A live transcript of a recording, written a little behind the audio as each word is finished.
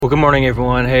Well, good morning,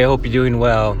 everyone. Hey, I hope you're doing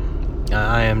well.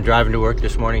 I am driving to work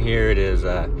this morning here. It is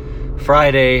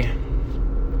Friday.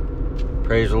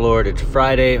 Praise the Lord. It's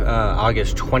Friday,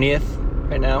 August 20th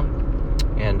right now.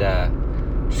 And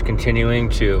just continuing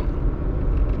to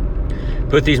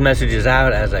put these messages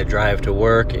out as I drive to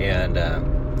work and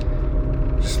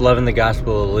just loving the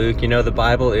Gospel of Luke. You know, the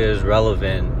Bible is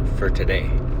relevant for today.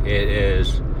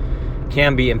 It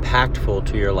can be impactful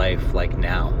to your life like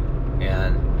now.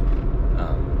 And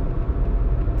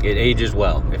it ages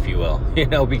well, if you will,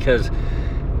 because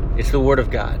it's the Word of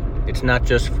God. It's not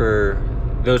just for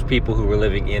those people who were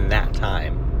living in that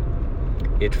time.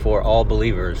 It's for all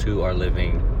believers who are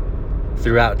living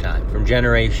throughout time, from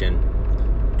generation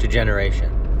to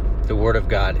generation. The Word of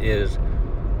God is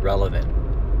relevant.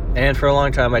 And for a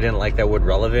long time, I didn't like that word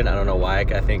relevant. I don't know why.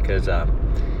 I think because a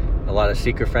lot of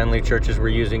seeker-friendly churches were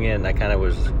using it, and I kind of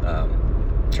was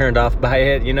turned off by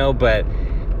it, but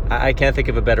I can't think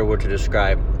of a better word to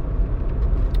describe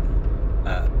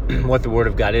what the Word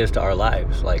of God is to our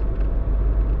lives, like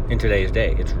in today's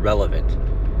day. It's relevant.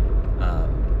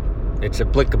 It's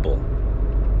applicable.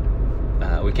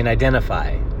 We can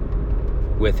identify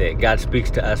with it. God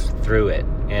speaks to us through it,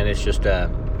 and it's just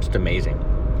amazing.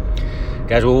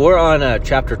 Guys, well, we're on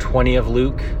chapter 20 of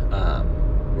Luke.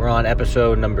 We're on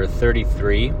episode number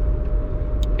 33,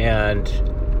 and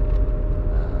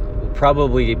we'll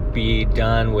probably be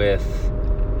done with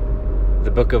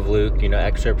the book of Luke,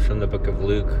 excerpts from the book of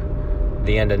Luke,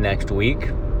 the end of next week.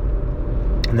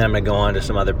 And then I'm going to go on to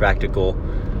some other practical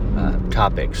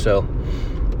topics. So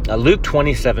Luke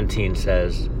 20:17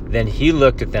 says, "Then he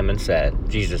looked at them and said,"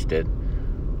 Jesus did,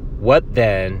 "What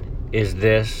then is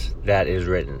this that is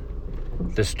written?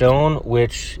 The stone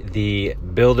which the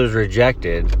builders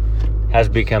rejected has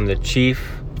become the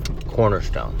chief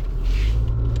cornerstone."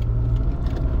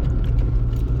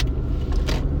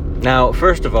 Now,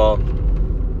 first of all,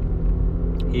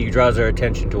 he draws our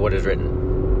attention to what is written.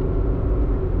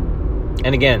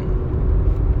 And again,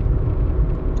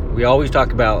 we always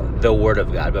talk about the Word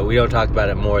of God, but we don't talk about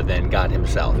it more than God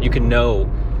himself. You can know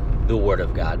the Word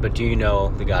of God, but do you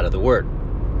know the God of the Word?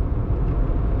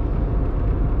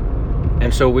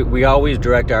 And so we always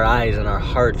direct our eyes and our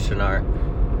hearts and our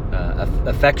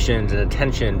affections and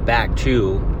attention back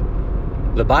to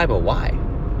the Bible. Why?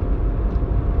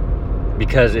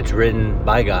 Because it's written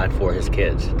by God for his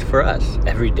kids. It's for us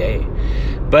every day.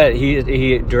 But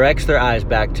he directs their eyes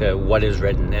back to what is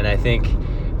written. And I think,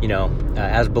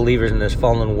 as believers in this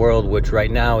fallen world, which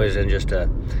right now is in just I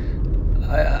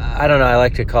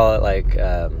like to call it like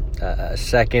a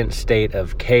second state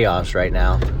of chaos right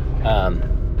now.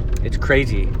 It's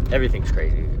crazy. Everything's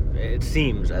crazy. It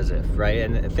seems as if, right?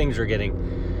 And things are getting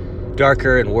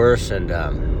darker and worse, and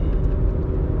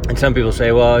some people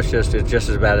say, well, it's just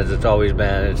as bad as it's always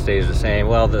been. It stays the same.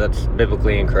 Well, that's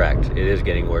biblically incorrect. It is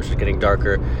getting worse. It's getting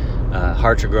darker.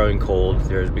 Hearts are growing cold.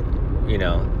 There's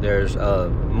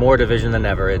more division than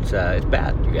ever. It's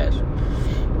bad, you guys.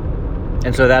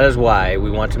 And so that is why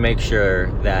we want to make sure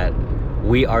that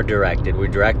we are directed. We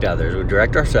direct others. We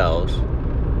direct ourselves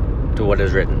to what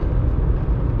is written,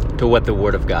 to what the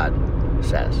Word of God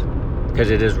says, because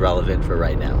it is relevant for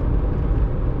right now.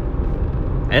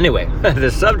 Anyway,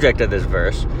 the subject of this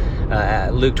verse,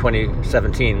 Luke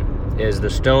 20:17, is the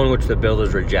stone which the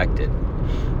builders rejected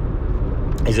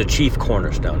is a chief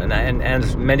cornerstone. And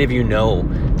as many of you know,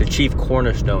 the chief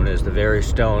cornerstone is the very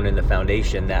stone in the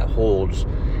foundation that holds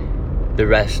the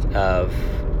rest of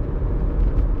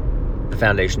the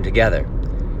foundation together.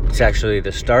 It's actually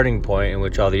the starting point in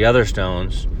which all the other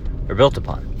stones are built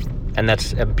upon. And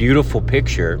that's a beautiful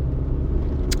picture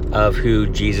of who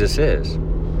Jesus is,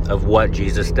 of what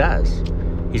Jesus does.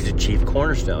 He's the chief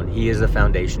cornerstone. He is the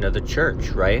foundation of the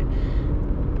church, right?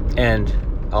 And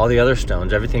all the other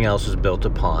stones, everything else is built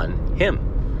upon him.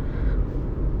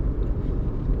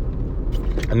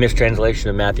 A mistranslation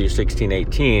of Matthew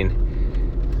 16:18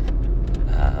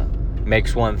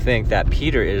 makes one think that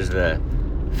Peter is the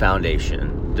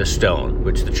foundation, the stone,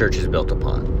 which the church is built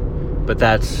upon. But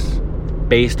that's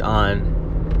based on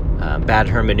bad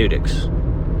hermeneutics.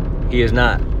 He is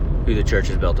not who the church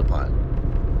is built upon.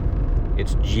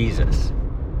 It's Jesus.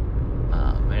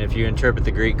 And if you interpret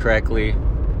the Greek correctly,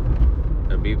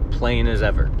 it'll be plain as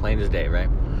ever, plain as day, right?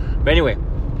 But anyway,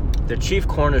 the chief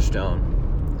cornerstone,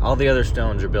 all the other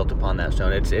stones are built upon that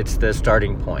stone. It's the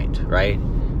starting point, right?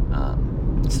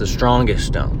 It's the strongest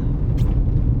stone.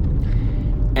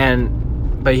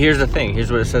 But here's the thing. Here's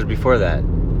what it says before that.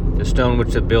 The stone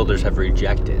which the builders have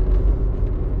rejected.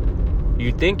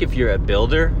 You'd think if you're a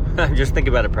builder, just think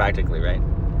about it practically, right?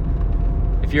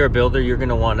 If If you're a builder, you're going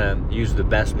to want to use the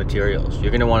best materials.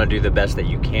 You're going to want to do the best that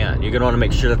you can. You're going to want to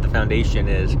make sure that the foundation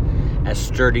is as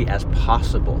sturdy as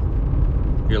possible.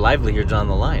 Your livelihood's on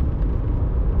the line.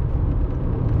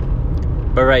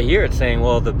 But right here it's saying,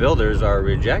 well, the builders are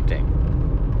rejecting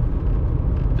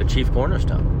the chief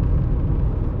cornerstone.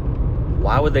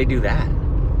 Why would they do that?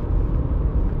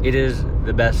 It is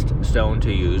the best stone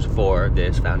to use for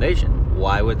this foundation.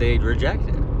 Why would they reject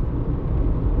it?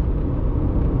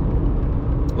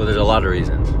 Well, there's a lot of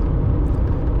reasons.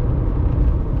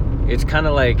 It's kind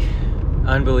of like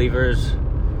unbelievers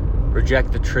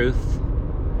reject the truth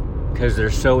because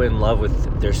they're so in love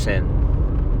with their sin.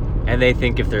 And they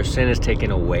think if their sin is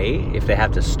taken away, if they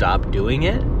have to stop doing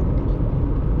it,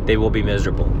 they will be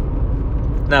miserable.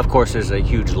 Now, of course, there's a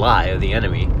huge lie of the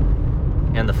enemy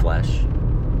and the flesh,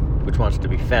 which wants to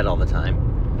be fed all the time.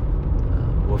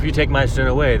 Well, if you take my sin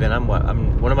away, then what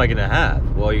am I going to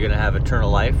have? Well, you're going to have eternal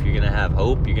life. You're going to have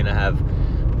hope. You're going to have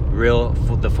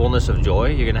the fullness of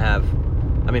joy. You're going to have,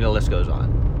 the list goes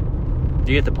on.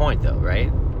 You get the point, though, right?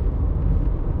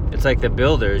 It's like the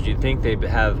builders. You'd think they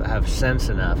have sense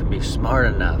enough and be smart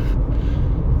enough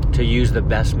to use the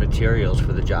best materials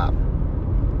for the job.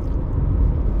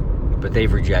 But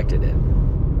they've rejected it.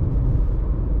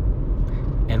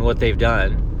 And what they've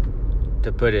done,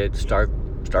 to put it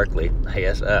starkly, I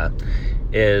guess,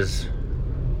 is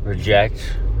reject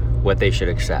what they should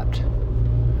accept.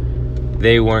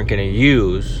 They weren't going to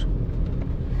use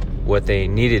what they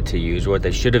needed to use, or what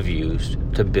they should have used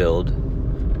to build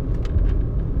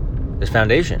this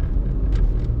foundation.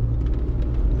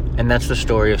 And that's the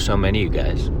story of so many of you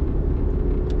guys.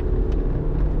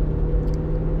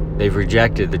 They've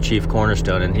rejected the chief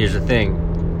cornerstone. And here's the thing.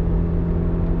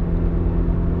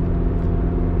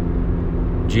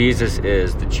 Jesus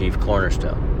is the chief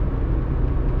cornerstone.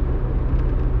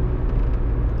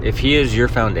 If he is your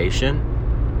foundation,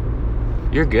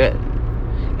 you're good.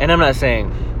 And I'm not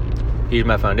saying he's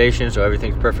my foundation, so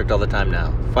everything's perfect all the time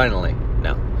now. Finally,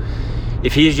 no.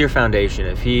 If he's your foundation,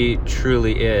 if he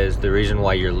truly is the reason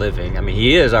why you're living,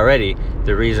 he is already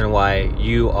the reason why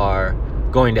you are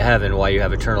going to heaven, why you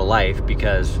have eternal life,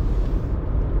 because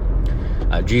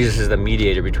Jesus is the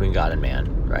mediator between God and man,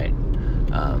 right?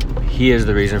 He is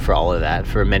the reason for all of that,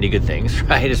 for many good things,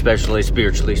 right? Especially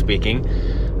spiritually speaking.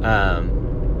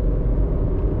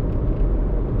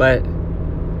 But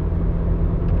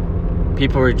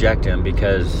people reject him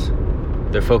because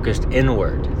they're focused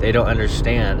inward. They don't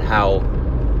understand how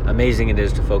amazing it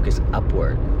is to focus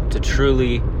upward, to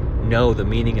truly know the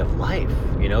meaning of life.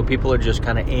 People are just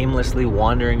kind of aimlessly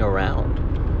wandering around.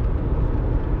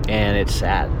 And it's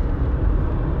sad.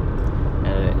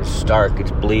 And it's stark,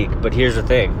 it's bleak. But here's the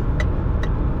thing.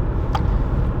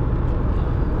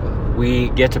 We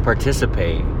get to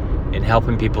participate in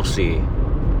helping people see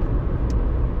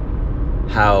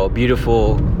how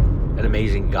beautiful and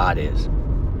amazing God is.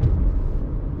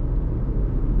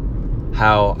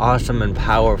 How awesome and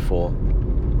powerful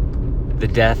the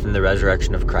death and the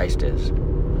resurrection of Christ is.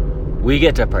 We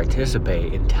get to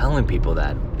participate in telling people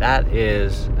that. That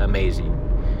is amazing.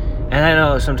 And I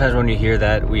know sometimes when you hear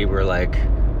that, we were like,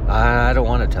 I don't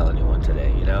want to tell anyone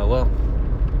today, Well,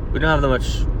 we don't have that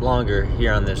much longer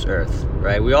here on this earth,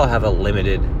 right? We all have a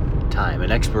limited time,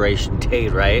 an expiration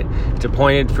date, right? It's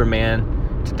appointed for man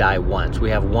to die once. We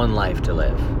have one life to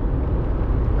live,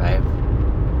 right?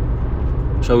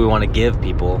 So we want to give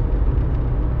people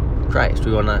Christ.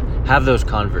 We want to have those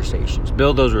conversations,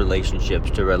 build those relationships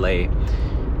to relay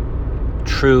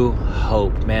true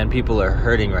hope. Man, people are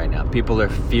hurting right now. People are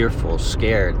fearful,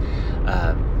 scared,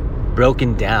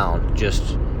 broken down,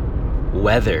 just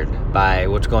weathered by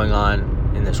what's going on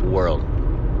in this world.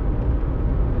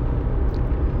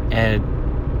 And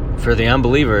for the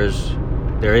unbelievers,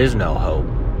 there is no hope.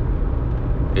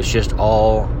 It's just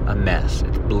all a mess.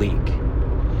 It's bleak.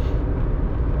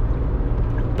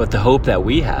 But the hope that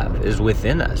we have is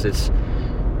within us. It's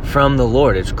from the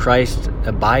Lord. It's Christ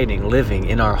abiding, living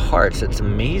in our hearts. It's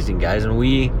amazing, guys. And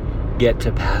we get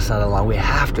to pass that along. We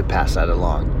have to pass that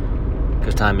along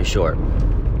because time is short.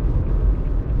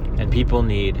 And people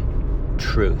need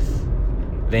truth.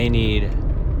 They need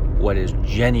what is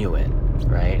genuine,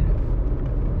 right?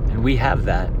 And we have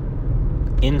that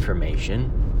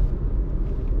information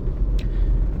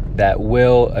that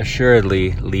will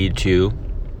assuredly lead to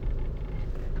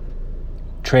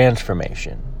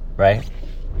transformation, right?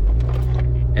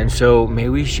 And so may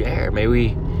we share, may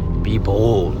we be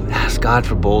bold. Ask God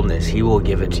for boldness. He will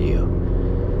give it to you.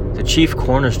 The chief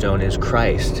cornerstone is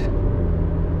Christ.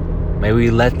 May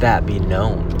we let that be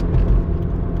known.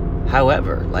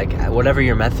 However, whatever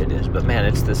your method is, but man,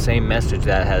 it's the same message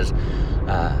that has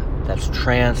that's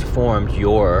transformed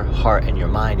your heart and your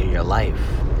mind and your life.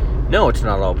 No, it's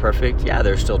not all perfect. Yeah,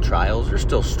 there's still trials. There's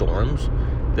still storms.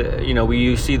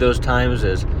 We see those times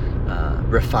as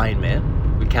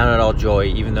refinement. We count it all joy,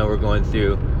 even though we're going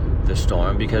through the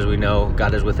storm, because we know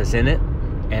God is with us in it,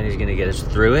 and He's going to get us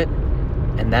through it.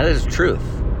 And that is truth.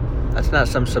 That's not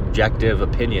some subjective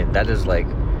opinion. That is like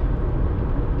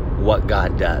what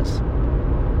God does.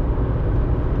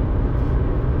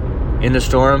 In the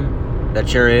storm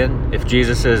that you're in, if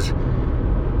Jesus is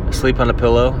asleep on a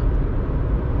pillow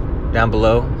down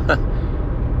below,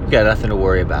 you got nothing to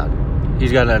worry about.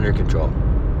 He's got it under control.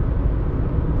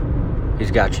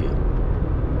 He's got you.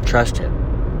 Trust Him.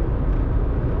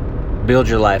 Build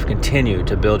your life. Continue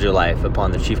to build your life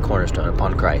upon the chief cornerstone,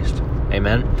 upon Christ.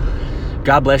 Amen.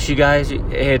 God bless you guys.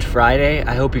 Hey, it's Friday.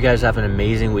 I hope you guys have an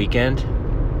amazing weekend,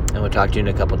 and we'll talk to you in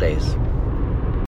a couple days.